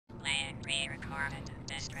Pre-recorded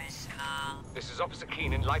distress call. This is Officer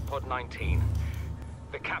Keane in Life Pod 19.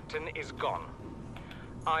 The captain is gone.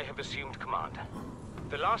 I have assumed command.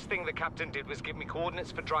 The last thing the captain did was give me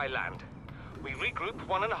coordinates for dry land. We regroup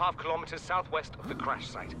 1.5 kilometers southwest of the crash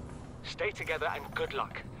site. Stay together and good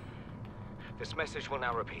luck. This message will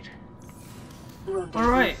now repeat.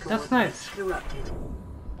 Alright, that's nice.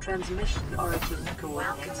 Transmission origin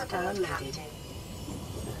coordinates downloaded.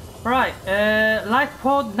 Right,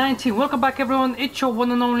 LifePod 19. Welcome back, everyone. It's your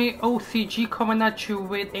one and only OCG coming at you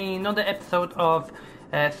with another episode of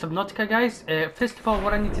Subnautica, guys. First of all,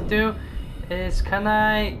 what I need to do is, can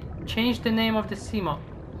I change the name of the CMOD?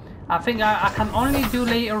 I think I can only do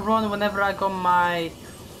later on whenever I got my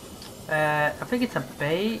I think it's a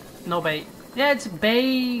bay, no bay. Yeah, it's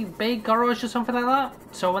bay garage or something like that.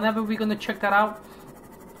 So whenever we're gonna check that out,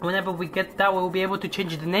 whenever we get that, we'll be able to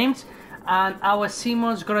change the names. And our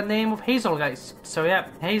CMOD's got a name of Hazel, guys. So yeah,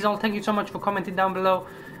 Hazel, thank you so much for commenting down below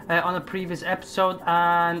on a previous episode,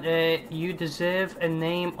 and you deserve a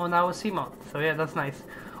name on our CMOD. So yeah, that's nice.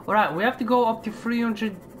 Alright, we have to go up to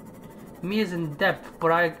 300 meters in depth,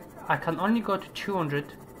 but I can only go to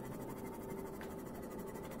 200.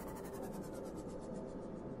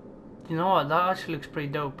 You know what, that actually looks pretty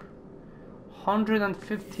dope.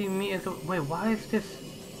 150 meters wait, why is this?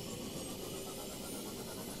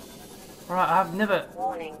 Alright, I've never...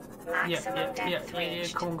 Warning. Maximum depth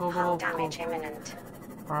reached. Come on, go. Hull damage imminent.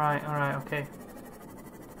 Alright, okay.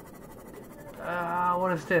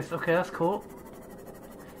 What is this? Okay, that's cool.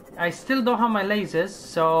 I still don't have my lasers,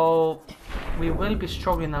 so we will be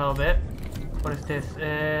struggling a little bit. What is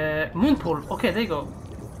this? Moon pool. Okay, there you go.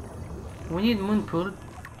 We need moon pool.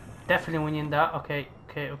 Definitely we need that. Okay.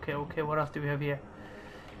 What else do we have here?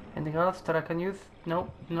 Anything else that I can use?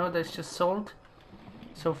 No, that's just salt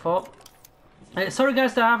so far. Sorry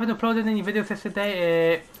guys that I haven't uploaded any videos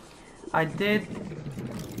yesterday. I did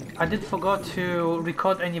forgot to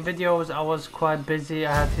record any videos. I was quite busy.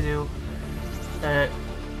 I had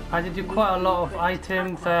to do quite a lot of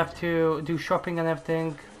items. I have to do shopping and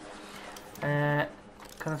everything. Can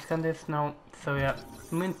I scan this? No. So yeah,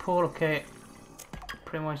 moon pool. Okay,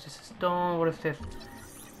 pretty much this is done. What is this?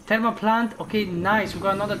 Thermal plant. Okay, nice. We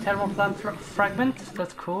got another thermal plant fragment.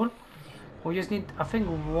 That's cool. We just need, I think,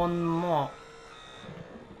 one more.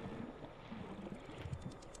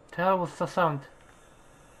 The hell was the sound?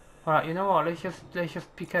 Alright, you know what? Let's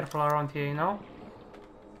just be careful around here, you know?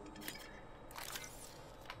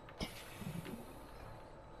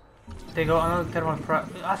 They got another thermal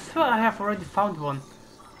plant. I swear I have already found one.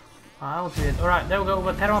 That was weird. Alright, there we go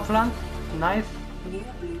with thermal plant. Nice. New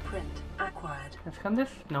blueprint acquired. Let's scan this?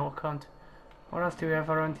 No, I can't. What else do we have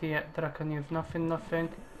around here that I can use? Nothing.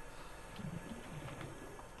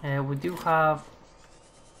 We do have...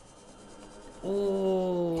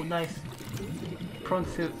 Oh, nice. Prawn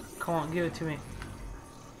suit. Come on, give it to me.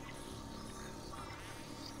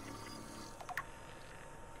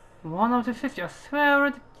 One out of 50. I swear I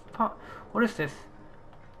already... What is this?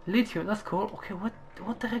 Lithium. That's cool. Okay,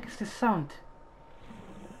 what the heck is this sound?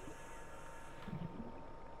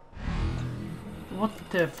 What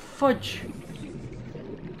the fudge?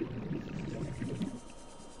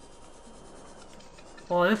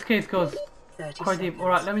 Well, this case goes quite deep.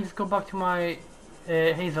 Alright, let me just go back to my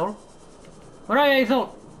Hazel. Where are you,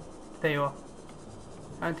 Hazel? There you are.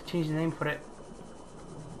 I had to change the name for it.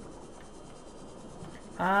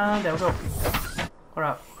 And there we go.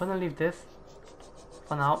 Alright, we're gonna leave this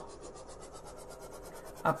for now.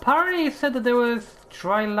 Apparently it said that there was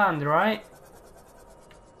dry land, right?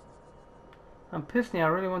 I'm pissed now, I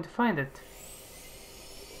really want to find it.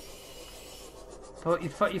 So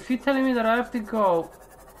if you're telling me that I have to go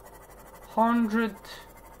 100...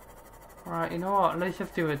 Alright, you know what, let's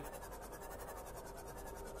just do it.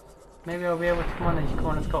 Maybe I'll be able to manage. Come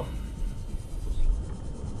on, let's go.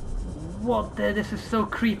 What the... This is so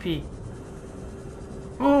creepy.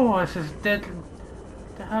 Oh, this is dead.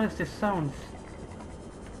 What the hell is this sound?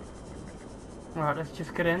 Alright, let's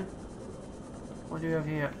just get in. What do we have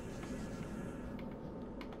here?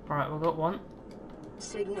 Alright, we've got one.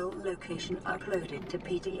 Signal location uploaded to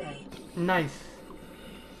PDA. Nice.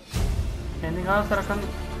 Anything else that I can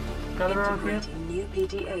gather around here? New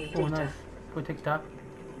PDA Oh, data. nice. We'll take that.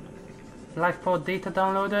 LifePod data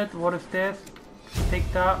downloaded. What is this?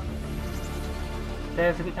 Take that.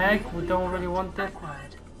 There's an egg. We don't really want this.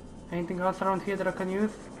 Acquired. Anything else around here that I can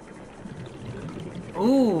use?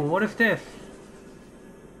 Ooh, what is this?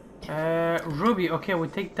 Ruby. Okay, we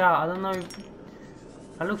take that. I don't know if...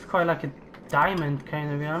 That looks quite like a diamond,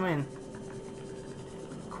 kind of, you know what I mean?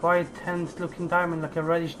 Quite tense looking diamond, like a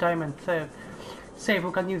reddish diamond. So, Save,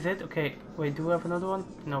 we can use it. Okay, wait, do we have another one?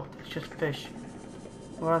 No, it's just fish.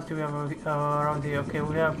 What else do we have around here? Okay,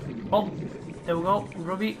 we have... Oh, there we go.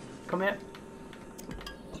 Ruby, come here.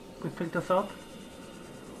 We pick this up.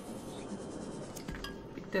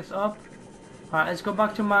 Pick this up. Alright, let's go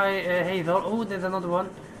back to my hazel. Oh, there's another one.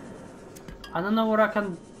 I don't know what I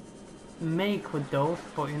can make with those,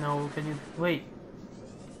 but you know, can you... Wait.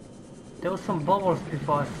 There was some bubbles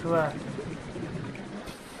before, I swear.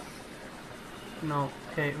 No,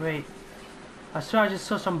 okay, wait. I swear I just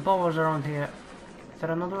saw some bubbles around here. Is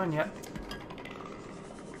there another one? Yeah.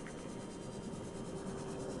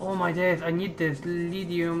 Oh my days, I need this.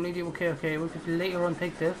 Lithium. Okay, we could later on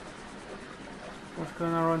take this. What's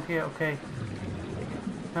going on around here? Okay.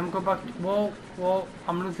 Let me go back. Whoa,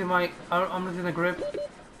 I'm losing the grip.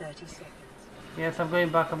 30 seconds. Yes, I'm going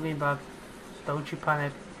back. Don't you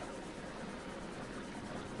panic.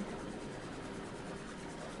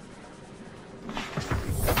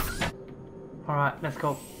 Alright, let's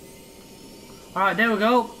go. Alright, there we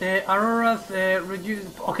go. Aurora's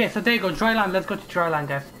reduced. Okay, so there you go. Dry land. Let's go to dry land,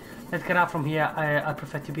 guys. Let's get out from here. I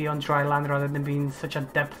prefer to be on dry land rather than being in such a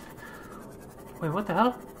depth. Wait, what the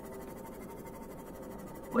hell?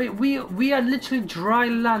 Wait, we are literally dry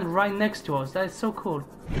land right next to us. That is so cool.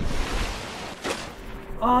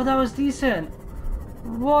 Oh, that was decent.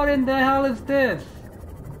 What in the hell is this?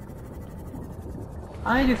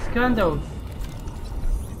 I need to scan those.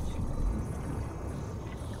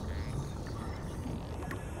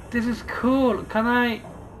 This is cool. Can I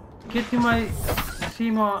get to my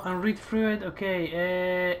CMO and read through it?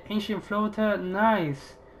 Okay, ancient floater,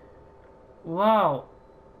 nice. Wow.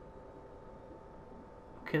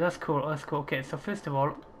 Okay, that's cool. Okay, so first of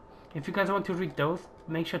all, if you guys want to read those,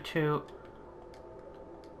 make sure to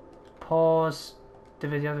pause the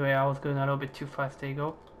video. The way I was going a little bit too fast. There you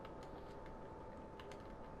go.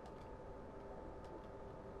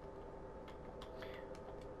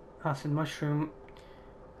 Acid mushroom.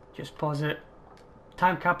 Just pause it.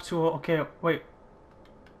 Time capsule. Okay, wait.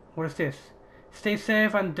 What is this? Stay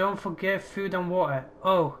safe and don't forget food and water.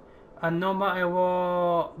 Oh, and no matter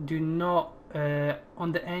what, do not,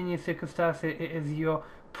 under any circumstances, it is your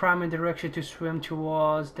primary direction to swim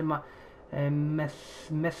towards the mesmer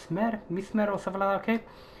or something like that. Okay.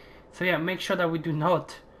 So yeah, make sure that we do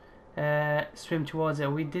not swim towards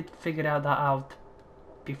it. We did figure that out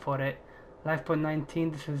before it. Lifeboat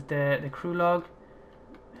 19. This is the crew log.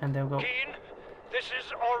 And there we go. Keen, this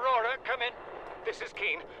is Aurora. Come in. This is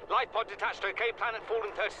Keen. Lifepod detached to a Cape planet fall in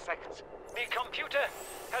 30 seconds. The computer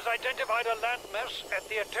has identified a landmass at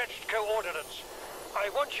the attached coordinates. I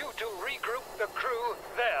want you to regroup the crew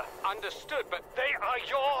there. Understood, but... They are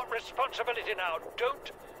your responsibility now.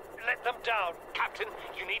 Don't let them down. Captain,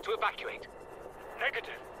 you need to evacuate.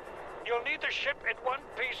 Negative. You'll need the ship in one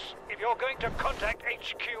piece if you're going to contact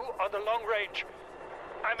HQ on the long range.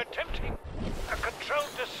 I'm attempting a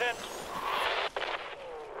controlled descent.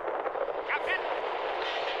 Captain!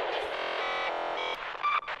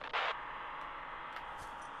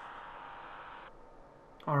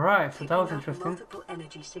 Alright, so that was Picking up interesting. Multiple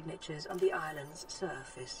energy signatures on the island's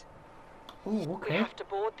surface. Oh, We okay. have to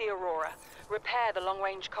board the Aurora, repair the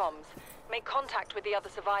long-range comms, make contact with the other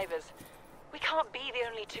survivors. We can't be the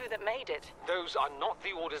only two that made it. Those are not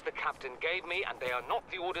the orders the captain gave me, and they are not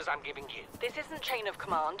the orders I'm giving you. This isn't chain of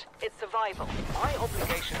command, it's survival. My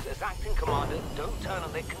obligations as acting commander don't turn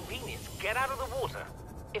on their convenience. Get out of the water.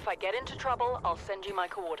 If I get into trouble, I'll send you my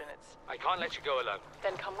coordinates. I can't let you go alone.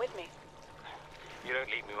 Then come with me. You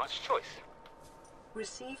don't leave me much choice.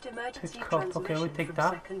 Received emergency Pick up. transmission Okay, we take from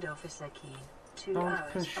that. Second Officer Keen. 2 No,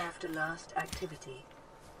 hours push. after last activity.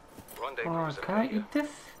 Rendezvous Alright, is can I failure. eat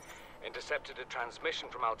this? Intercepted a transmission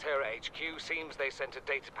from Altera HQ. Seems they sent a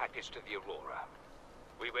data package to the Aurora.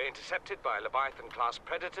 We were intercepted by a Leviathan-class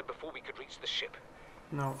predator before we could reach the ship.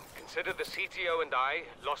 No. Consider the CTO and I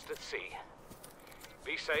lost at sea.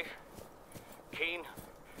 Be safe. Keen.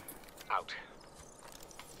 Out.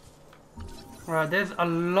 Right, there's a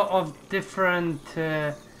lot of different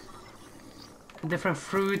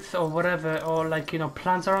fruits or whatever, or like, you know,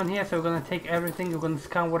 plants around here. So we're gonna take everything. We're gonna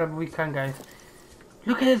scan whatever we can, guys.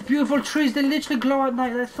 Look at these beautiful trees. They literally glow at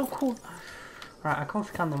night. That's so cool. Right, I can't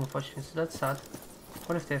scan them unfortunately, so that's sad.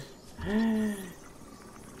 What is this?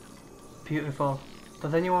 Beautiful.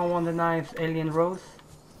 Does anyone want a nice alien rose?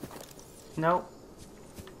 No.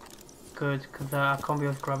 Good, because I can't be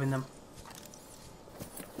grabbing them.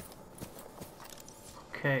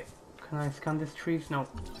 Okay, can I scan these trees? No.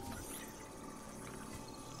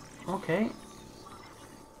 Okay.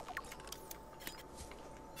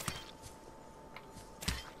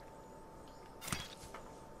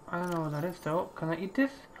 I don't know what that is though. Can I eat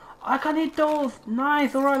this? I can hit those.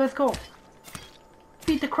 Nice. Alright, let's go.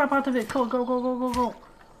 Beat the crap out of it. Go, go, go, go, go, go.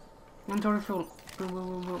 Inventory full.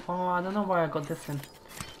 Oh, I don't know why I got this in.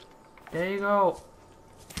 There you go.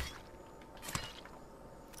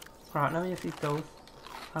 Alright, let me just eat those.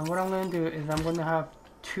 And what I'm going to do is I'm going to have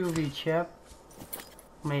 2 of each, yeah?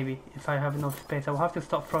 Maybe, if I have enough space. I'll have to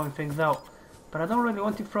stop throwing things out. But I don't really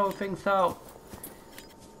want to throw things out.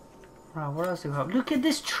 Right, what else do we have? Look at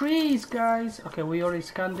these trees, guys! Okay, we already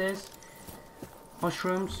scanned this.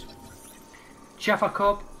 Mushrooms. Jaffa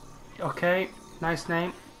Cup. Okay, nice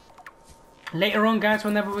name. Later on, guys,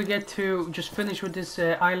 whenever we get to just finish with this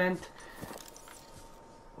island.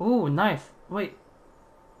 Ooh, knife. Wait.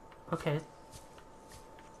 Okay.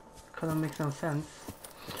 Kind of makes no sense.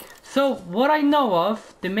 So, what I know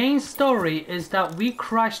of, the main story is that we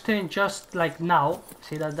crashed in just like now.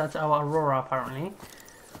 See, that's our Aurora, apparently.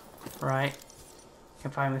 Right.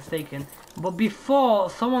 If I'm mistaken. But before,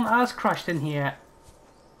 someone else crashed in here.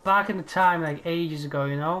 Back in the time, like ages ago,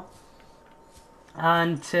 you know.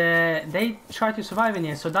 And they tried to survive in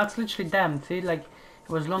here. So that's literally them. See, like, it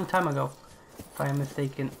was a long time ago. If I'm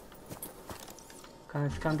mistaken. Can I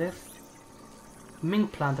scan this?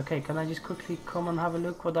 Mint plant, okay, can I just quickly come and have a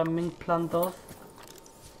look what that mint plant does?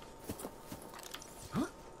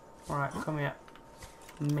 Alright, come here.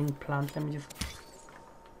 Mint plant, let me just...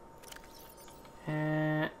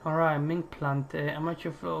 Alright, mint plant.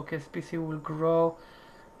 Amateur flow, okay, species will grow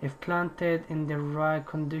if planted in the right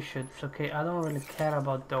conditions. Okay, I don't really care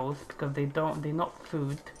about those because they're not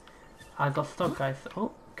food. I got stuck, guys.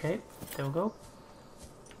 Oh, okay, there we go.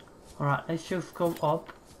 Alright, let's just go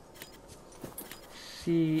up.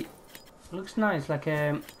 See, looks nice, like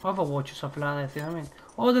Overwatch or something like that, you know what I mean?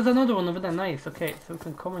 Oh, there's another one over there, nice, okay, so we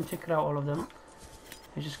can come and check it out, all of them.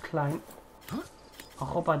 I just climb. I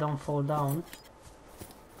hope I don't fall down.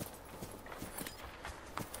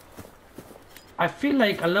 I feel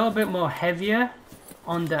like a little bit more heavier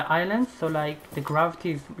on the island, so like the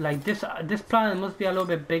gravity is, like this planet must be a little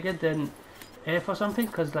bit bigger than Earth or something,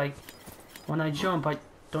 because like when I jump, I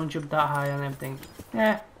don't jump that high and everything.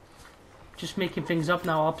 Yeah. Just making things up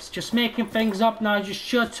now, Ops. Just making things up now. Just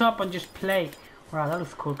shut up and just play. Wow, that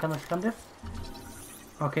looks cool. Can I scan this?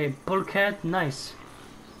 Okay, bulkhead. Nice.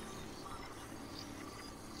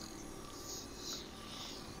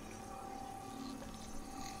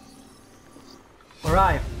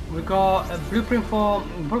 Alright, we got a blueprint for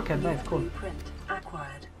bulkhead. Nice, cool. Blueprint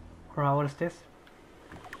acquired. Alright, what is this?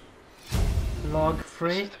 Log 3.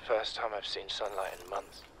 This is the first time I've seen sunlight in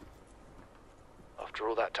months. After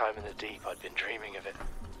all that time in the deep, I'd been dreaming of it.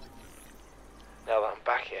 Now that I'm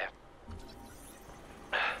back here,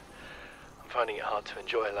 I'm finding it hard to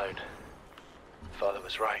enjoy alone. Father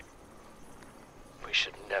was right. We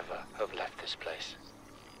should never have left this place.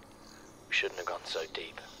 We shouldn't have gone so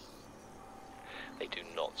deep. They do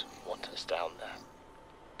not want us down there.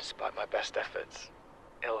 Despite my best efforts,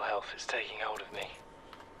 ill health is taking hold of me.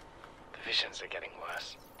 The visions are getting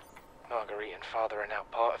worse. Marguerite and Father are now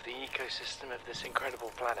part of the ecosystem of this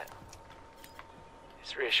incredible planet.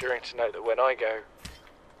 It's reassuring to know that when I go,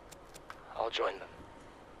 I'll join them.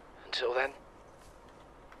 Until then,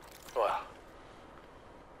 well,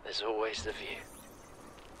 there's always the view.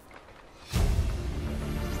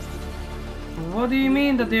 What do you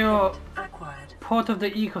mean that they are Acquired. part of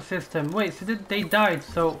the ecosystem? Wait, so they died,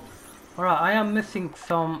 so... Alright, I am missing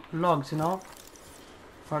some logs, you know?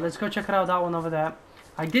 Alright, let's go check it out, that one over there.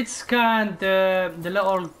 I did scan the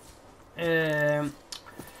little area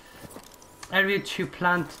to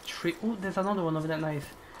plant tree. Oh, there's another one over there, nice.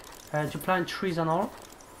 To plant trees and all.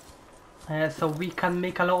 So we can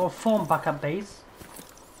make a little farm back at base.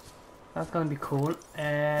 That's gonna be cool.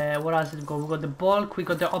 What else did we got? We got the bulk. We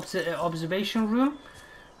got the observation room.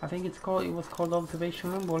 I think it was called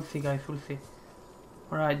observation room. We'll see, guys. We'll see.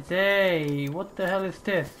 All right, day. What the hell is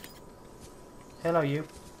this? Hello, you.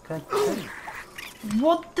 Can I...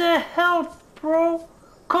 What the hell, bro?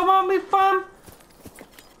 Come on, me fam.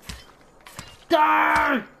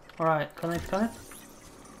 Die! All right, can I scan it?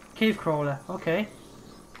 Cave crawler. Okay.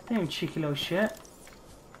 Damn cheeky little shit.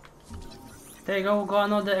 There you go, we got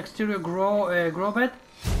another exterior grow bed.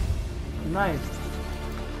 Nice.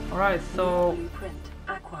 Alright, so Blueprint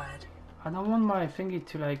acquired. I don't want my thingy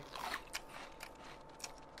to like...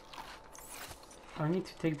 I need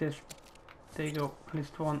to take this. There you go, at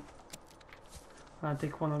least one. I'll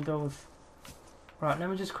take one of those. Right, let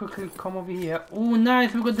me just quickly come over here. Oh,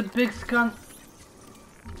 nice, we got the big scan.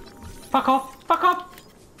 Fuck off, fuck off!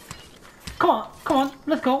 Come on,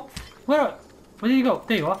 let's go. Where did you go?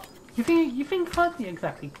 There you are. You think what? Yeah,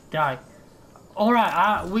 exactly. Die.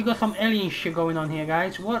 Alright, we got some alien shit going on here,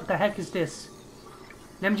 guys. What the heck is this?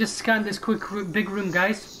 Let me just scan this quick big room,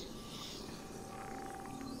 guys.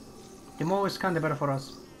 The more we scan, the better for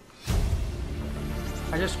us.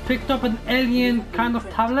 I just picked up an alien kind of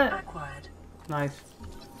tablet. Acquired. Nice.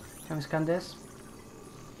 Can we scan this?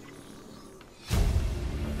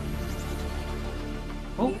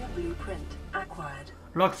 Oh, New blueprint acquired.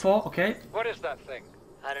 log 4, okay. What is that thing?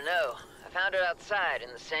 I don't know. I found it outside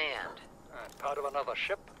in the sand. Part of another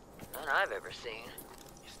ship? None I've ever seen.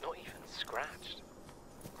 It's not even scratched.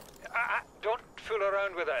 Don't fool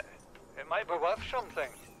around with it. It might be worth something.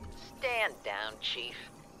 Stand down, Chief.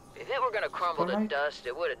 If it were gonna crumble to Alright. dust,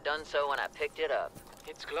 it would have done so when I picked it up.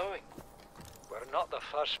 It's glowing. We're not the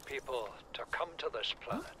first people to come to this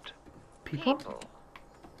planet. People?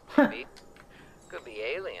 Could be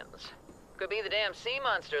aliens. Could be the damn sea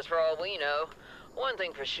monsters for all we know. One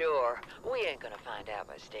thing for sure, we ain't gonna find out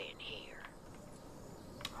by staying here.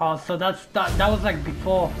 Oh, so that was like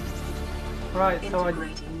before. Right, so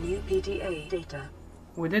Integrating new PDA data.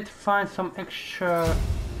 we did find some extra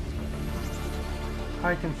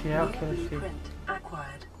items here. Okay, New let's see. blueprint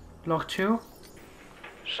acquired. Log 2.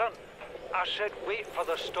 Son, I said wait for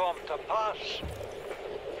the storm to pass.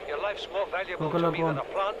 Your life's more valuable We'll go to log me than one. a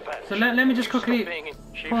plant patch. So let me just quickly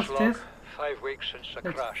Chief's pause log, this. 5 weeks since the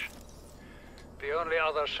Let's- crash. The only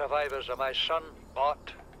other survivors are my son,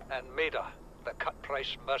 Bart, and Maida, the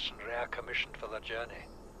cut-price mercenary I commissioned for the journey.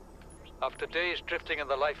 After days drifting in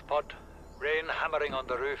the life pod, rain hammering on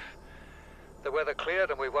the roof, the weather cleared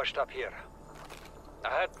and we washed up here.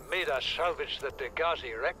 I had Maida salvage the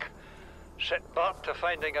Degazi wreck, set Bart to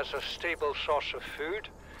finding us a stable source of food.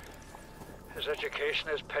 His education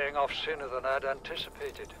is paying off sooner than I'd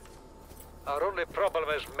anticipated. Our only problem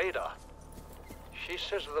is Maida. She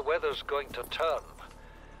says the weather's going to turn.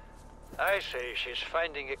 I say she's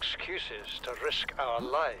finding excuses to risk our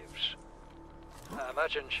lives. I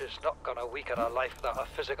imagine she's not gonna weaken her life without a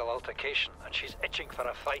physical altercation, and she's itching for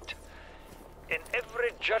a fight. In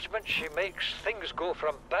every judgment she makes, things go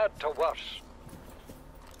from bad to worse.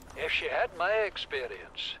 If she had my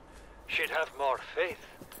experience, she'd have more faith.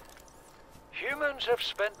 Humans have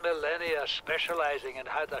spent millennia specializing in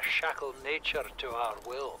how to shackle nature to our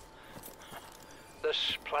will.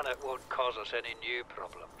 This planet won't cause us any new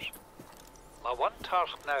problems. My one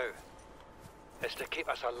task now is to keep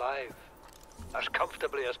us alive, as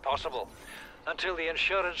comfortably as possible, until the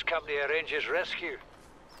insurance company arranges rescue.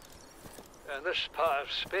 In this part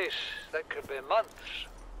of space, that could be months,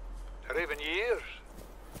 or even years.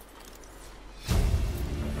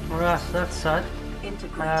 Alright, that's sad.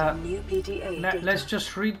 Integrating new PDA data. Let's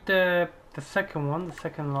just read the second one, the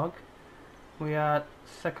second log. We are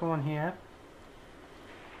second one here.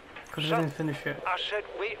 Because we Son, didn't finish it. I said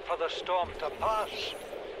wait for the storm to pass.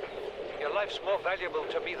 Your life's more valuable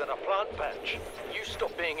to me than a plant patch. You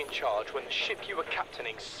stopped being in charge when the ship you were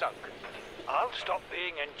captaining sunk. I'll stop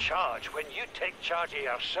being in charge when you take charge of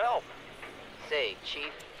yourself. Say,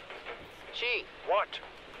 Chief. Chief, What?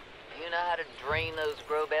 you know how to drain those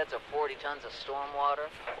grow beds of 40 tons of stormwater?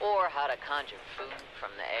 Or how to conjure food from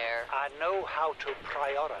the air? I know how to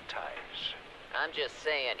prioritize. I'm just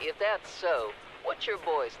saying, if that's so, what's your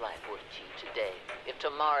boy's life worth to you today? If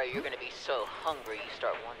tomorrow you're gonna be so hungry you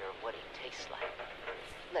start wondering what he tastes like,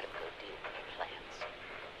 let him go deal with the plants.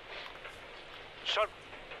 Son,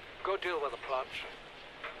 go deal with the plants.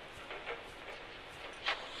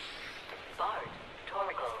 Bard,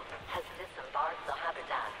 Torgal has disembarked the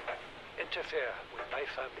habitat. Interfere with my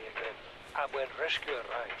family again, and when rescue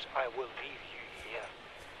arrives, I will leave you here.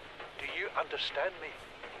 Do you understand me?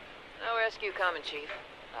 No rescue coming, Chief.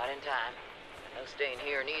 Not in time. And no staying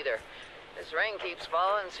here neither. This rain keeps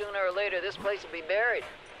falling, sooner or later this place will be buried.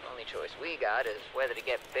 Only choice we got is whether to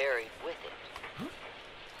get buried with it.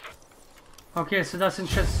 Okay, so that's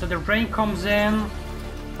interesting. So the rain comes in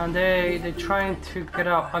and they're trying to get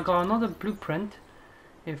out. I got another blueprint.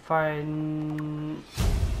 If I...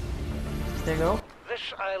 There you go. This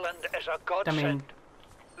island is a godsend.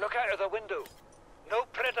 Look out of the window. No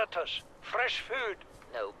predators, fresh food.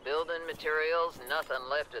 No building materials, nothing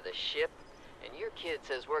left of the ship. And your kid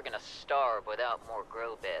says we're gonna starve without more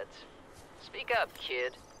grow beds. Speak up,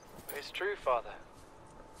 kid. It's true, Father.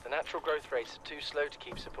 The natural growth rates are too slow to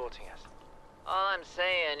keep supporting us. All I'm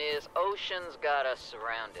saying is ocean's got us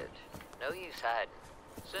surrounded. No use hiding.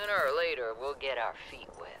 Sooner or later, we'll get our feet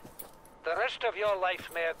wet. The rest of your life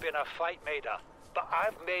may have been a fight, Maida, but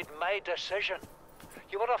I've made my decision.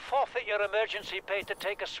 You want to forfeit your emergency pay to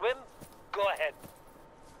take a swim? Go ahead.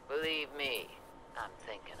 Believe me, I'm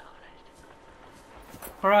thinking on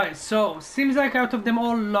it. Alright, so seems like out of them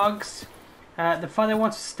all logs, the father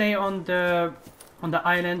wants to stay on the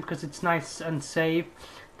island because it's nice and safe.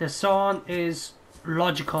 The son is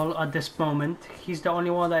logical at this moment. He's the only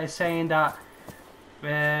one that is saying that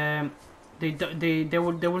they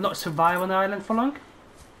will not survive on the island for long.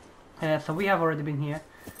 So we have already been here.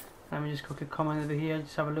 Let me just quickly comment over here.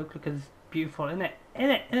 Just have a look. Look at this, beautiful, isn't it?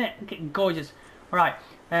 Okay, gorgeous. All right.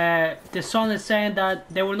 The son is saying that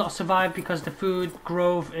they will not survive because the food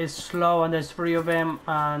growth is slow and there's 3 of them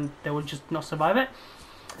and they will just not survive it.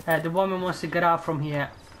 The woman wants to get out from here.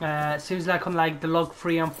 Seems like on like the log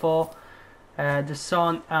 3 and 4, the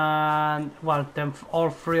son and well, all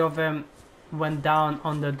 3 of them went down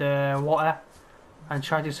under the water and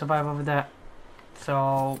tried to survive over there.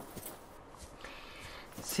 So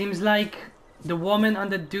seems like the woman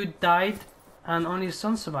and the dude died and only his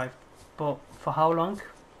son survived. But for how long?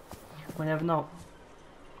 We never know.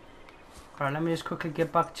 Alright, let me just quickly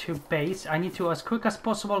get back to base. I need to, as quick as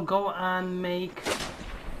possible, go and make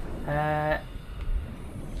my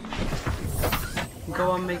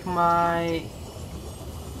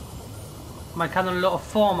kind of little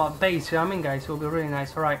format base. You know what I mean, guys? It will be really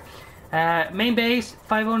nice. Alright. Main base,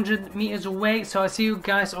 500 meters away. So I see you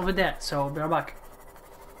guys over there. So I'll be right back.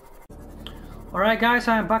 Alright, guys,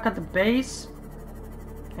 I'm back at the base.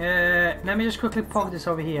 Let me just quickly poke this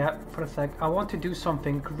over here for a sec. I want to do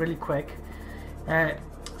something really quick.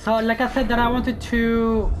 So like I said that I wanted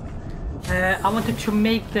to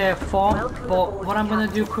make the farm, but what I'm gonna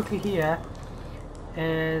do quickly here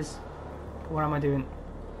is, what am I doing?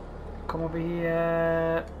 Come over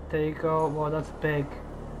here. There you go. Wow, that's big.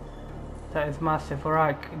 That is massive.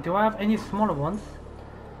 Alright, do I have any smaller ones?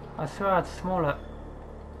 I swear I had smaller.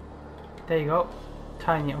 There you go.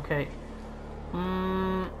 Tiny, okay.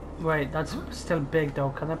 Wait, that's still big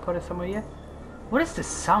though. Can I put it somewhere here? What is this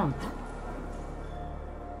sound?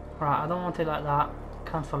 Right, I don't want it like that.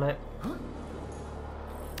 Cancel it.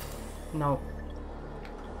 No.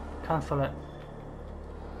 Cancel it.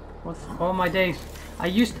 What's, oh my days.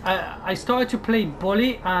 I started to play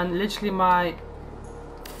Bully and literally my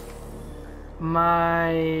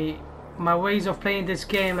ways of playing this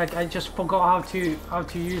game, like I just forgot how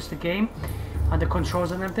to use the game and the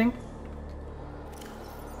controls and everything.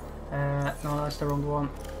 No, that's the wrong one.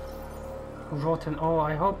 Rotten. Oh,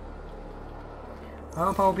 I hope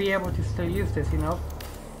I'll be able to still use this, you know.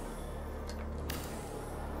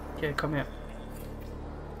 Okay, come here.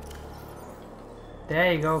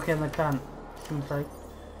 There you go. Okay, I can. Seems like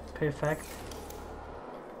perfect.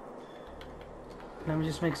 Let me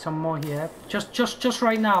just make some more here. Just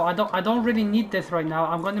right now. I don't really need this right now.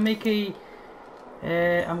 I'm gonna make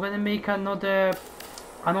another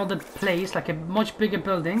place, like a much bigger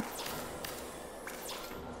building.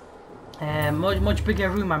 Much bigger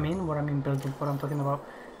room. I mean building. What I'm talking about.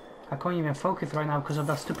 I can't even focus right now because of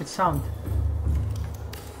that stupid sound.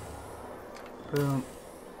 Boom,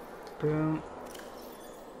 boom.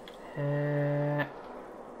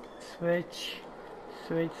 Switch.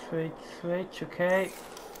 Okay.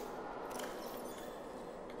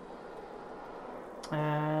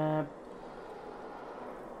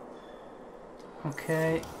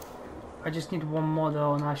 Okay. I just need one more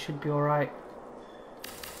though, and I should be alright.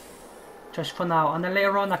 Just for now, and then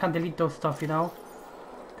later on I can delete those stuff, you know.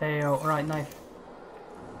 There you go. Alright, nice.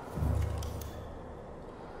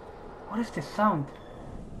 What is this sound?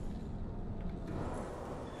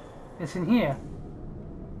 It's in here.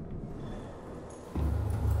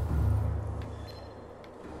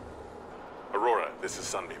 Aurora, this is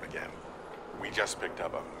Sunbeam again. We just picked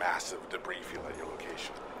up a massive debris field at your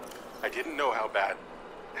location. I didn't know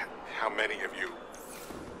how many of you...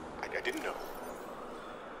 I didn't know.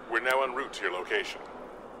 We're now en route to your location.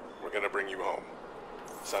 We're gonna bring you home.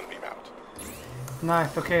 Sunbeam out.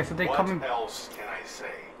 Nice, okay, so they come... What else can I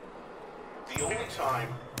say? The only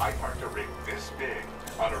time I parked a rig this big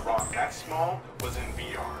on a rock that small was in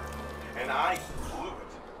VR. And I blew it.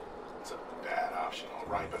 It's a bad option,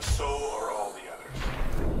 alright, but so are all the others.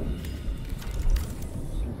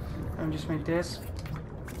 Let me just make this.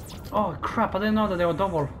 Oh crap, I didn't know that they were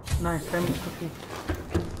double. Nice, let me quickly...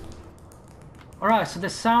 Alright, so the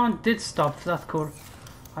sound did stop, that's cool.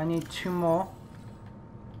 I need 2 more.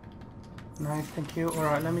 Nice, thank you.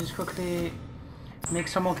 Alright, let me just quickly make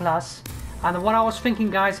some more glass. And what I was thinking,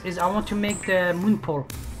 guys, is I want to make the moon pool.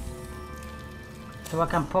 So I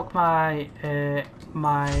can poke my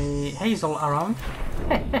my hazel around.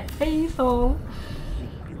 Hazel!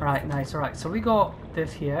 Right, nice, alright. So we got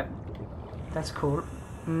this here. That's cool.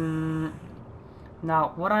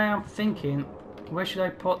 Now, what I am thinking, where should I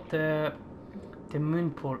put the moon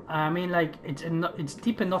pool? I mean, like, it's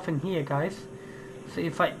deep enough in here, guys. So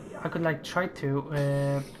if I could like try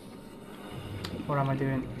to what am I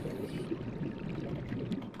doing?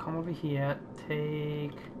 Come over here,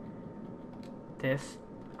 take this.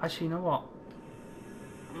 Actually, you know what?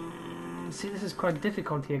 See, this is quite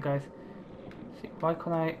difficult here, guys. See, why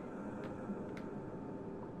can't I?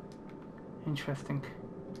 Interesting.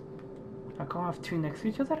 I can't have two next to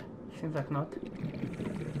each other? Seems like not.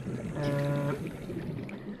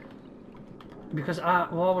 Because what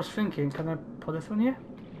I was thinking, can I put this one here?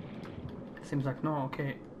 Seems like no,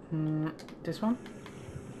 okay. This one?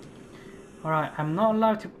 Alright, I'm not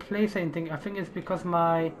allowed to place anything. I think it's because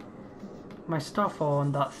my stuff are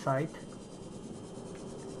on that side.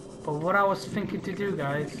 But what I was thinking to do,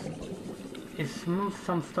 guys, is move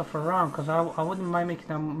some stuff around, because I wouldn't mind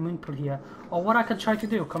making a moon pool here. Or what I could try to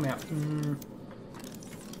do, come here.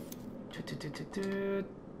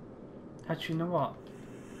 Actually, you know what?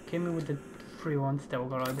 Give me with the free ones that will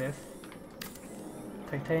go like this.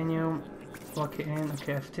 Titanium, lock it in.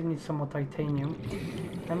 Okay, I still need some more titanium.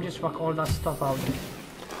 Let me just work all that stuff out.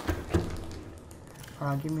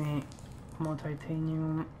 Alright, give me more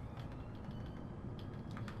titanium.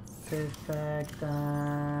 Perfect.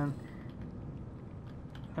 And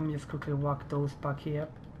let me just quickly work those back here.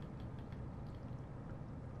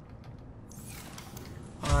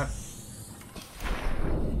 Alright.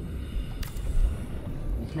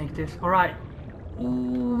 Make this. Alright.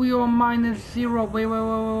 Ooh, we are -0. Wait.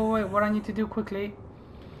 What I need to do quickly.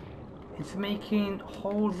 It's making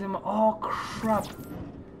holes in my. Oh crap.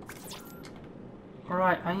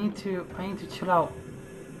 Alright, I need to chill out.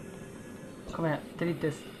 Come here, delete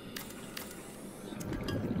this.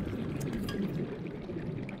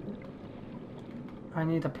 I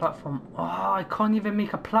need a platform. Oh, I can't even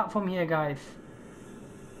make a platform here, guys.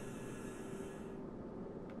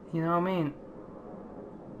 You know what I mean?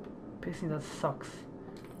 Basically, that sucks.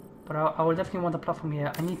 But I will definitely want a platform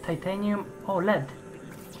here. I need titanium. Oh, lead.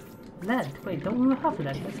 Lead. Wait, don't we have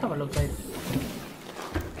lead? Let's have a look, guys.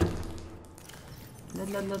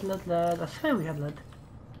 Lead. I swear we had lead.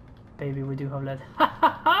 Baby, we do have lead.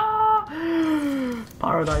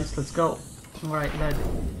 Paradise, let's go. Alright, lead.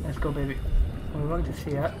 Let's go, baby. We're going to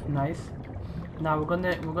see it. Nice. Now we're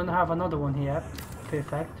gonna have another one here.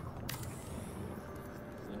 Perfect.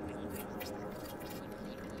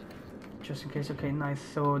 Just in case. Okay, nice.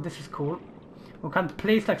 So this is cool. We can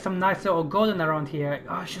place like some nice little golden around here.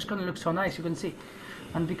 Oh, it's just gonna look so nice. You can see.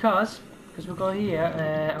 And because we go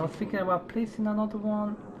here, I was thinking about placing another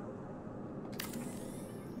one.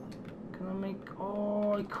 Can I make?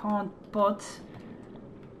 Oh, I can't. But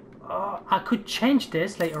I could change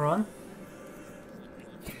this later on.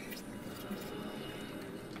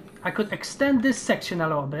 I could extend this section a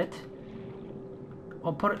little bit,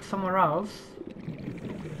 or put it somewhere else.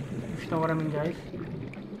 If you know what I mean, guys.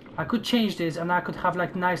 I could change this, and I could have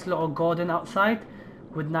like nice little garden outside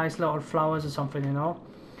with nice little flowers or something, you know.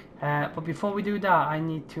 But before we do that, I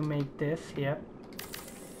need to make this here.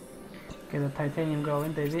 Get the titanium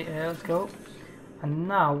going, baby. Let's go. And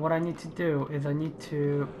now what I need to do is I need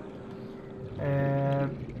to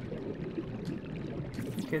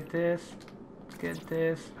get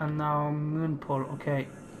this, and now moon pool. Okay.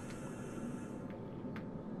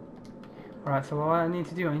 Alright, so what I need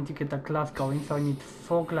to do, I need to get that glass going. So I need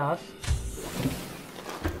 4 glass.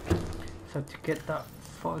 So to get that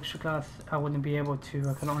 4 extra glass, I wouldn't be able to.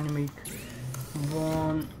 I can only make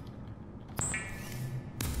 1.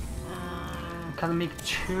 Can I make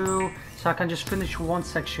 2? So I can just finish 1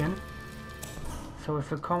 section. So if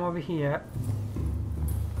we come over here,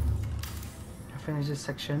 I finish this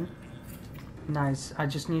section. Nice. I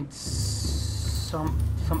just need some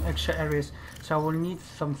extra areas. So I will need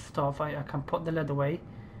some stuff. I can put the lead away.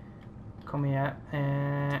 Come here.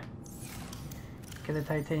 Get the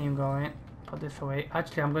titanium going. Put this away.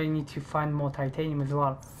 Actually, I'm going to need to find more titanium as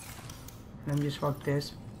well. Let me just work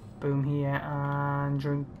this. Boom here, and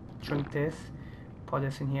drink this. Put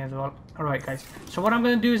this in here as well. Alright, guys. So what I'm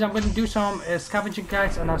going to do is I'm going to do some scavenging,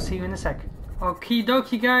 guys, and I'll see you in a sec. Okie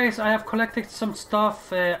dokie, guys. I have collected some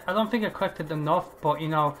stuff. I don't think I collected enough, but you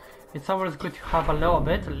know, it's always good to have a little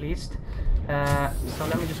bit at least. So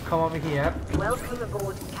let me just come over here. Welcome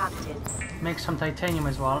aboard, Captain. Make some titanium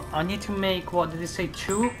as well. I need to make, what did it say,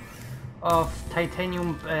 2 of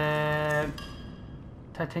titanium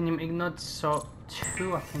titanium ingots. So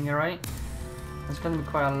 2, I think, right? That's gonna be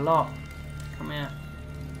quite a lot. Come here.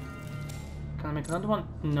 Can I make another one?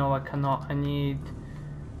 No, I cannot. I need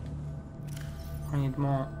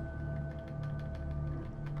more.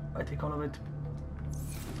 I take all of it.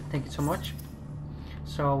 Thank you so much.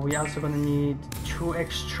 So we also gonna need 2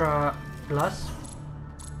 extra glass.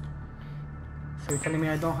 So you're telling me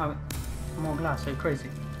I don't have more glass? Are you crazy?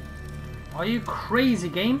 Are you crazy,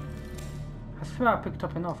 game? I swear I picked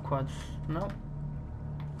up enough quads. No?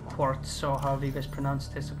 Quartz, so however you guys pronounce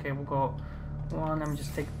this. Okay, we'll go one. Let me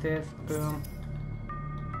just take this. Boom.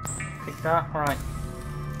 Take that. Alright.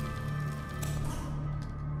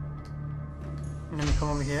 Let me come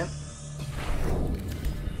over here.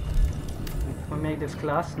 We'll make this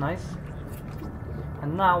glass. Nice.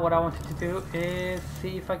 And now what I wanted to do is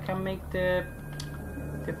see if I can make the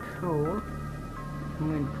pool.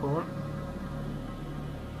 Moon pool.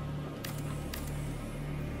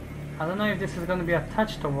 I don't know if this is going to be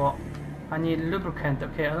attached or what. I need lubricant.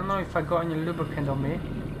 Okay, I don't know if I got any lubricant on me.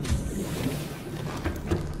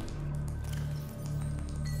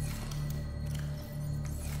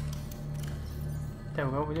 There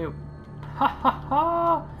we go, we do. Ha ha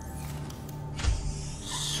ha!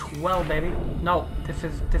 Swell, baby. No, this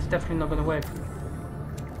definitely not gonna work.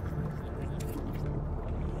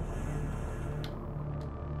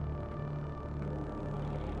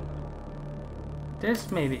 This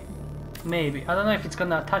maybe. Maybe. I don't know if it's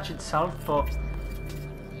gonna attach itself, but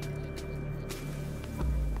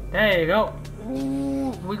there you go.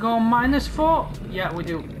 Ooh, we go -4. Yeah, we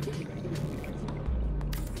do.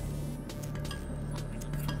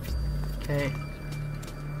 Okay.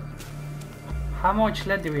 How much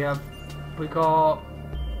lead do we have? We got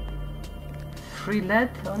 3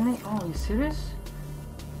 lead only. Oh, are you serious?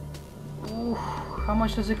 Ooh, how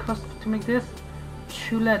much does it cost to make this?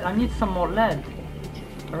 2 lead. I need some more lead.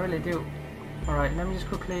 I really do. Alright, let me just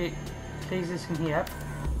quickly place this in here.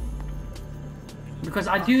 Because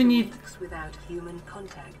I do need... Without human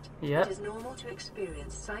contact, yeah. It is normal to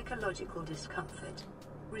experience psychological discomfort.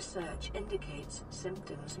 Research indicates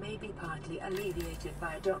symptoms may be partly alleviated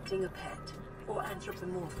by adopting a pet or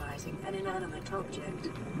anthropomorphizing an inanimate object.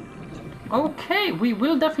 Okay, we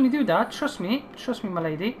will definitely do that. Trust me, my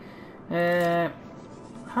lady.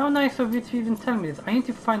 How nice of you to even tell me this. I need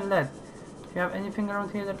to find lead. Do you have anything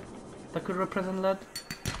around here that could represent lead?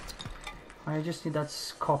 I just need that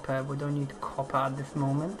copper. We don't need copper at this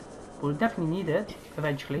moment. We'll definitely need it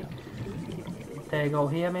eventually. There you go.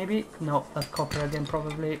 Here maybe? No, that's copper again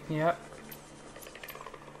probably. Yeah.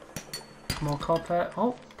 More copper.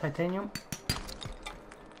 Oh, titanium.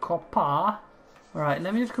 Copper. Alright,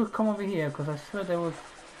 let me just come over here because I swear there was...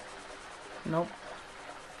 Nope.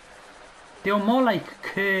 They were more like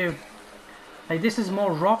curved. Like this is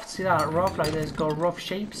more rough. See that? Rough, like there's got rough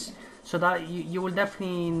shapes. So that you will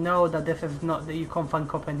definitely know that this is not... that you can't find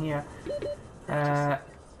copper in here.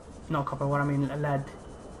 Not copper, what I mean lead.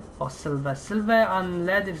 Or silver. Silver and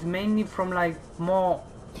lead is mainly from like more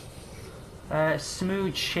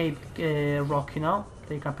smooth shaped rock, you know,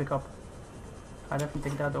 that you can pick up. I definitely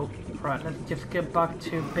think that though. Right, let's just get back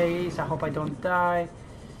to base. I hope I don't die.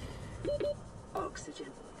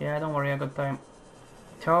 Oxygen. Yeah, don't worry, I got time.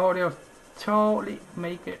 Totally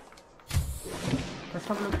make it. Let's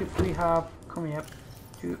have a look if we have. Come here.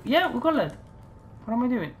 Yeah, we got lead. What am I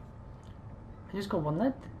doing? I just got 1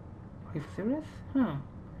 lead. Are you serious?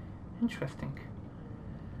 Interesting.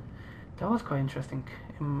 That was quite interesting.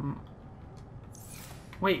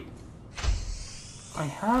 Wait. I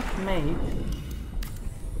have made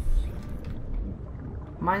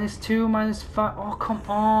 -2, -5. Oh, come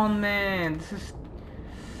on, man. This is...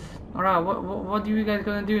 Alright, what are you guys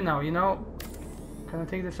gonna do now, you know? Can I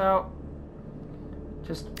take this out?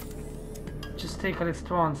 Just take a list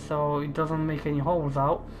one so it doesn't make any holes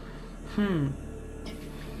out.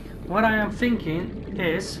 What I am thinking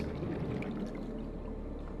is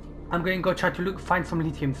I'm going to go try to find some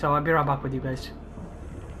lithium, so I'll be right back with you guys.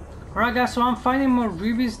 Alright guys, so I'm finding more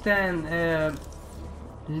rubies than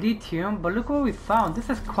lithium, but look what we found. This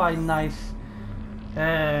is quite nice.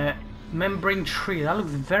 Membrane tree, that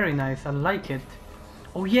looks very nice. I like it.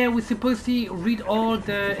 Oh yeah, we're supposed to read all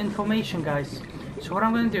the information, guys. So what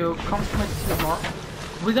I'm gonna do, come to my cinema.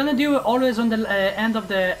 We're gonna do it always on the end of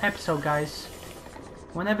the episode, guys.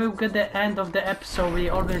 Whenever we get the end of the episode, we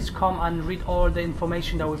always come and read all the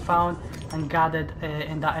information that we found and gathered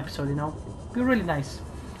in that episode, you know. Be really nice.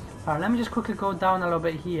 Alright, let me just quickly go down a little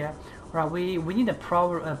bit here. Right, we need a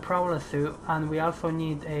prowler suit, and we also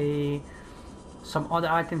need some other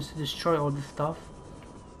items to destroy all this stuff.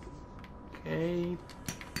 Okay.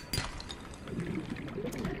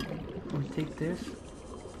 We'll take this.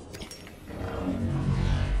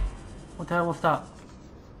 What the hell was that?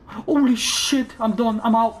 Holy shit! I'm done.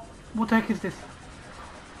 I'm out. What the heck is this?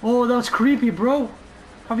 Oh, that's creepy, bro.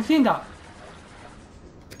 Have you seen that?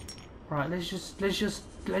 Right, let's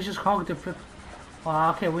just hog the flip. Oh,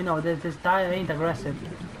 okay, we know this guy ain't aggressive.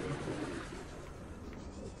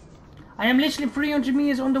 I am literally 300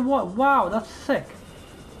 meters underwater. Wow, that's sick.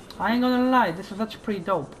 I ain't gonna lie, this is actually pretty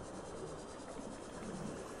dope.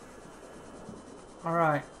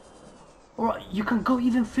 Alright. Alright, you can go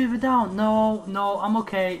even further down. No, I'm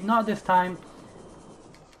okay. Not this time.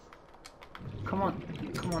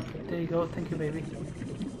 There you go. Thank you, baby.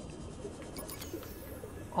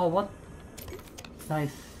 Oh, what?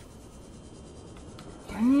 Nice.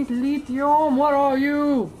 I need lithium. Where are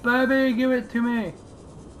you? Baby, give it to me.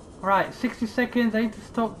 Alright, 60 seconds. I need to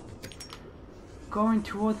stop going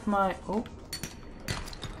towards my... Oh.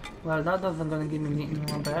 Well, that doesn't gonna give me lithium,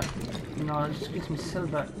 I bet. No, it just gives me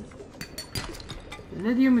silver.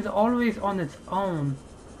 Lithium is always on its own.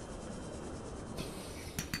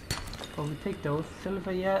 But we take those.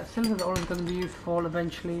 Silver, yeah. Silver is always gonna be useful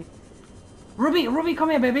eventually. Ruby! Ruby, come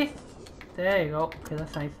here, baby! There you go. Okay,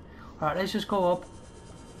 that's nice. Alright, let's just go up.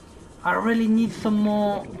 I really need some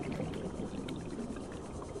more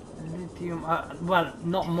lithium. Well,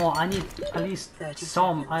 not more. I need at least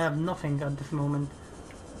some. I have nothing at this moment.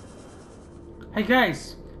 Hey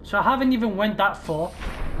guys, so I haven't even went that far.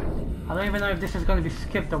 I don't even know if this is going to be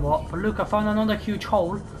skipped or what. But look, I found another huge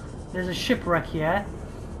hole. There's a shipwreck here.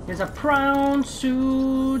 There's a brown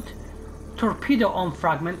suit torpedo arm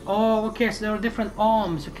fragment. Oh, okay, so there are different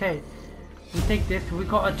arms. Okay, we take this. We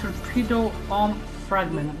got a torpedo arm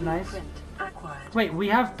fragment. Nice. Wait, we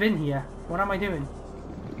have been here. What am I doing?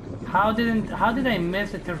 How did I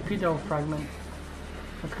miss a torpedo fragment?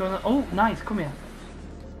 What's going on? Oh, nice. Come here.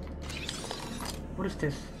 What is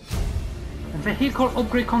this? A vehicle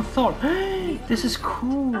upgrade console. This is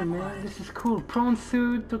cool, man. This is cool. Prawn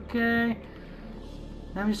suit. Okay.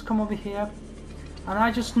 Let me just come over here. And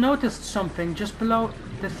I just noticed something just below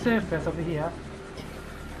the surface over here.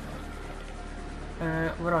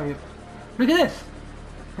 Where are you? Look at this!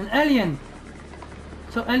 An alien!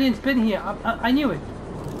 So alien's been here. I knew it.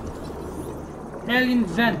 Alien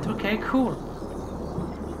vent. Okay, cool.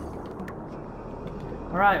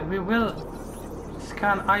 Alright, we will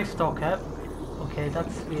scan eye stalker. Okay,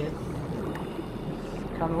 that's weird.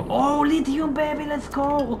 Oh, lithium, baby, let's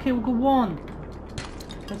go! Okay, we'll go one.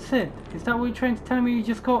 That's it. Is that what you're trying to tell me? You're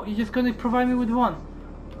just gonna provide me with one?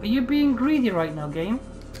 Are you being greedy right now, game?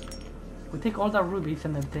 We take all the rubies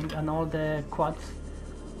and everything, and all the quads,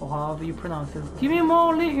 or however you pronounce it. Give me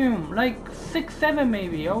more lithium, like 6, 7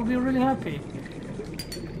 maybe. I'll be really happy.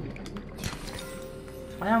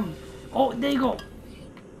 I am. Oh, there you go.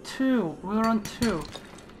 2. We're on 2.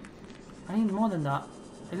 I need more than that.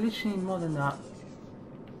 I literally need more than that.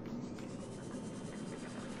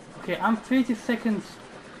 Okay, I'm 30 seconds.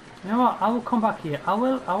 You know what? I will come back here. I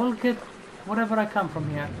will get whatever I can from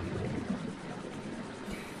here.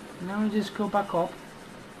 Now we just go back up.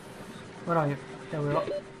 Where are you? There we are.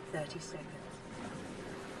 30 seconds.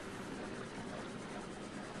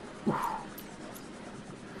 Oof.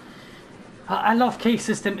 I love cave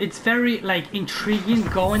system. It's very like intriguing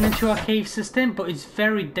going into a cave system, but it's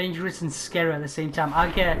very dangerous and scary at the same time. I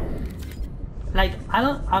get like I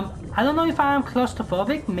don't know if I am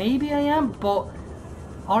claustrophobic. Maybe I am, but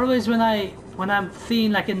always when I'm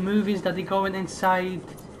seeing like in movies that they're going inside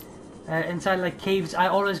like caves, I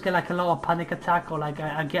always get like a lot of panic attack, or like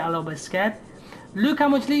I get a little bit scared. Look how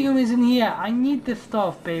much lithium is in here. I need this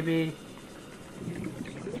stuff, baby.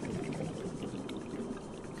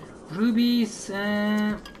 Rubies,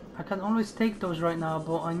 I can always take those right now,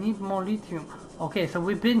 but I need more lithium. Okay, so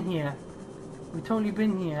we've been here. We've totally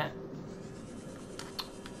been here.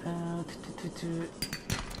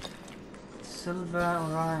 Silver,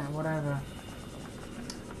 alright, whatever.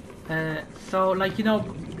 So like, you know,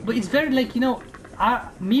 but it's very like, you know,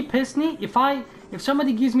 me personally, if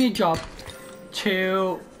somebody gives me a job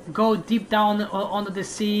to go deep down under the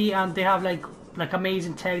sea, and they have like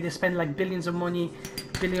amazing tech, they spend like billions of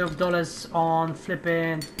dollars on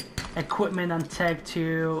flipping equipment and tech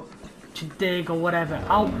to dig or whatever,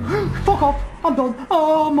 I'll fuck off. I'm done.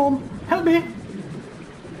 Oh, mom, help me.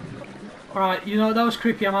 Alright, you know, that was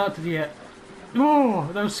creepy. I'm out of here. Oh,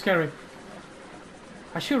 that was scary.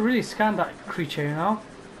 I should really scan that creature, you know.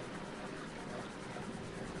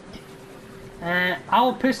 I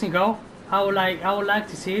will personally go. I would like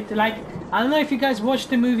to see it. Like, I don't know if you guys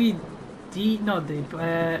watched the movie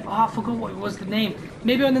I forgot what was the name.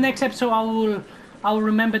 Maybe on the next episode I will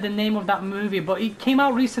remember the name of that movie. But it came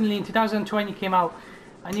out recently in 2020. Came out,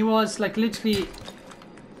 and it was like literally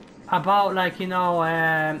about like, you know,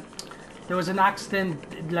 there was an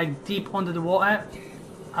accident like deep under the water,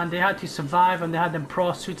 and they had to survive, and they had them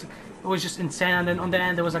prostitutes. It was just insane. And then on the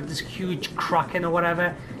end there was like this huge kraken or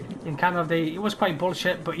whatever, and kind of it was quite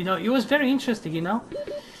bullshit, but you know, it was very interesting, you know.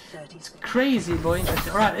 It's crazy but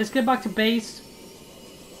interesting. Alright, let's get back to base.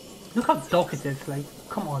 Look how dark it is, like,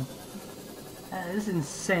 come on. This is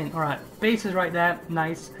insane. Alright, base is right there,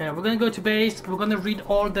 nice. We're gonna go to base, we're gonna read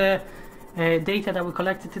all the data that we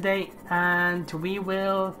collected today, and we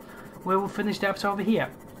will finish the episode over here.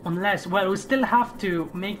 Unless, well, we still have to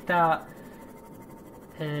make the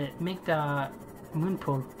make the moon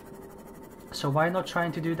pool. So why not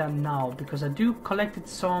trying to do that now? Because I do collected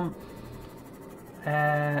some.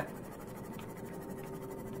 There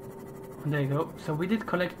you go. So we did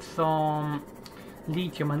collect some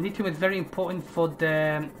lithium, and lithium is very important for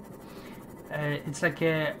the. It's like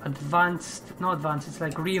a advanced, not advanced. It's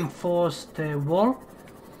like reinforced wall.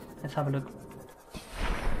 Let's have a look.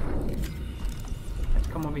 Let's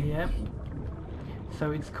come over here.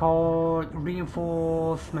 So it's called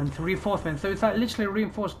reinforcement. So it's like literally a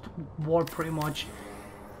reinforced wall, pretty much.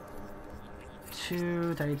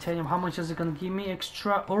 2 titanium. How much is it gonna give me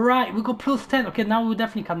extra? All right, we got plus 10. Okay, now we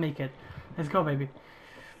definitely can make it. Let's go, baby.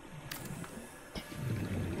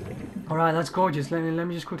 All right, that's gorgeous. Let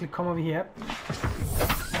me just quickly come over here.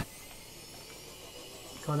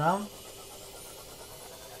 Go down.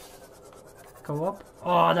 Go up.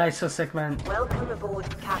 Oh, that is so sick, man. Welcome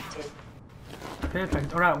aboard, Captain.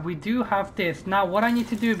 Perfect. Alright, we do have this. Now, what I need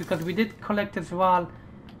to do, because we did collect as well.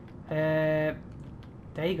 There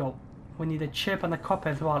you go. We need a chip and a copper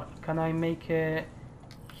as well. Can I make it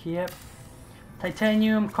here?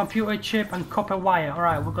 Titanium, computer chip, and copper wire.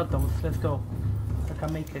 Alright, we got those. Let's go. I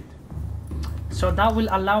can make it. So that will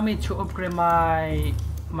allow me to upgrade my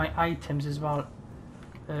items as well.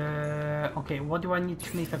 Okay, what do I need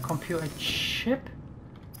to make a computer chip?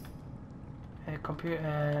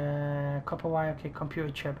 Computer copper wire. Okay, computer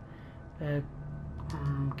chip.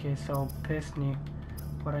 Okay, so personally,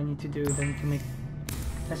 what I need to do is I need to make.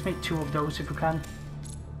 Let's make 2 of those if we can.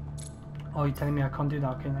 Oh, you're telling me I can't do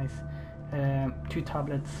that? Okay, nice. 2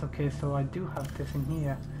 tablets. Okay, so I do have this in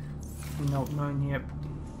here. No, not in here.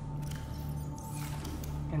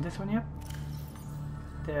 In this one here.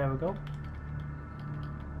 There we go.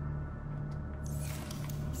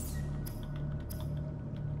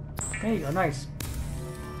 There you go, nice.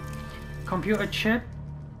 Computer chip.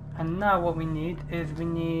 And now what we need is we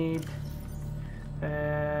need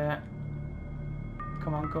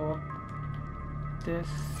come on, go up this.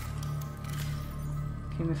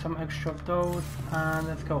 Give me some extra of those and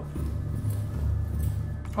let's go.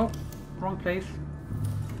 Oh, wrong place.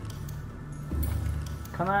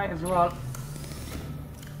 Can I as well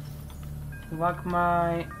whack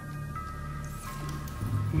my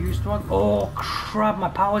used one? Oh crap, my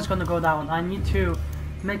power is gonna go down. I need to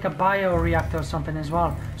make a bioreactor or something as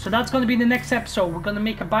well. So that's gonna be the next episode. We're gonna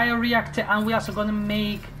make a bioreactor and we're also gonna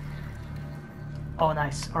make. Oh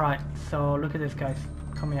nice. Alright, so look at this, guys.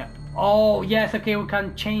 Come here. Oh yes, okay, we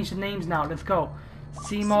can change the names now. Let's go.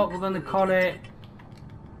 CMOD, we're gonna call it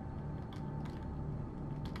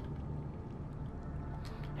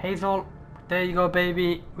Hazel. There you go,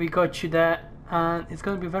 baby. We got you there. And it's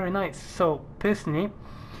gonna be very nice. So personally,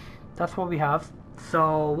 that's what we have.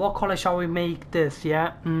 So what color shall we make this?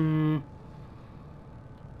 Yeah.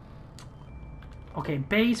 Okay,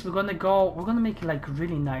 base. We're gonna make it like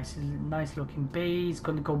really nice looking base.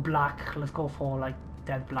 Gonna go black. Let's go for like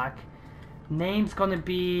dead black. Name's gonna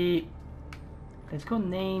be. Let's go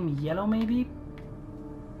name yellow maybe.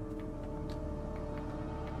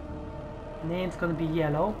 Name's gonna be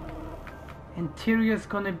yellow. Interior's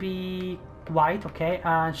gonna be white. Okay,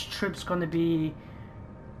 and strip's gonna be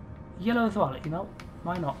yellow as well, you know,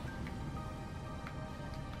 why not?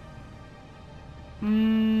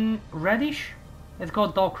 Reddish? Let's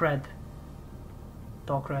go dark red.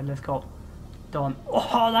 Dark red, let's go. Done.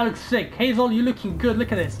 Oh, that looks sick. Hazel, you're looking good.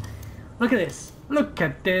 Look at this. Look at this. Look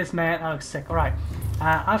at this, man. That looks sick. Alright.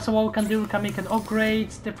 Also what we can do, we can make an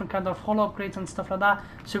upgrades, different kind of hull upgrades and stuff like that.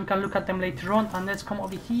 So we can look at them later on. And let's come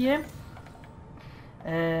over here.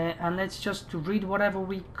 And let's just read whatever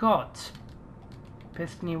we got.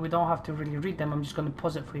 Personally, we don't have to really read them. I'm just going to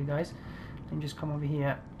pause it for you guys. And just come over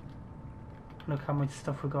here. Look how much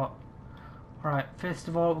stuff we got. Alright, first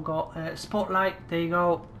of all, we've got Spotlight. There you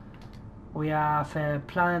go. We have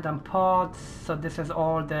Planet and Pods. So this is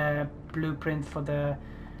all the blueprints for the...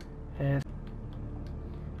 there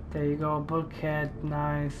you go. Bulkhead.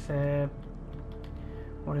 Nice.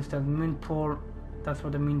 What is that? Moon pool. That's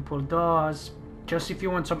what the moon pool does. Just if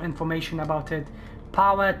you want some information about it.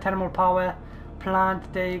 Power, thermal power.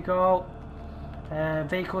 Plant, there you go.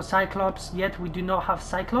 Vehicle Cyclops, yet we do not have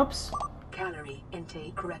Cyclops. Calorie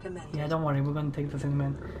intake recommended. Yeah, don't worry, we're gonna take this in a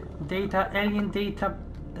minute. Data, alien data,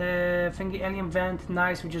 thingy, alien vent,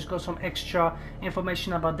 nice. We just got some extra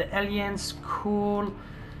information about the aliens, cool.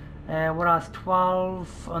 What else?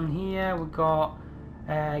 12 on here. We got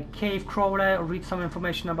cave crawler. Read some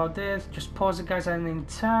information about this. Just pause it, guys, at any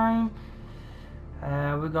time.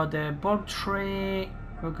 We got the bulb tree.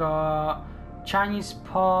 We got Chinese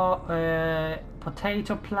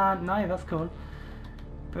potato plant. Nice, that's cool.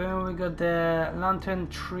 Boom, we got the lantern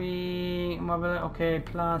tree, marble, okay,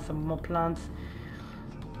 plants, some more plants.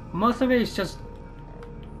 Most of it is just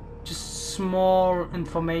small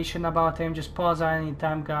information about him. Just pause at any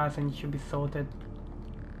time, guys, and you should be sorted.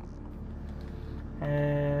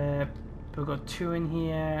 We've got 2 in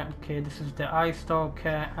here. Okay, this is the eye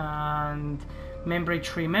stalker and membrane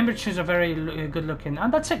tree. Membrane trees are very good looking,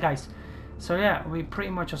 and that's it, guys. So yeah, we pretty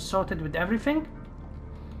much are sorted with everything.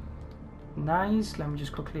 Nice. Let me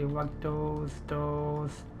just quickly whack those.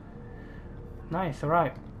 Nice. All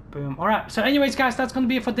right. Boom. All right. So anyways, guys, that's gonna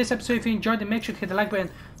be it for this episode. If you enjoyed it, make sure to hit the like button,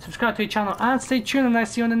 subscribe to the channel, and stay tuned. And I'll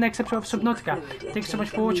see you on the next episode of Subnautica. Thanks so much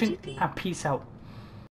for watching, and peace out.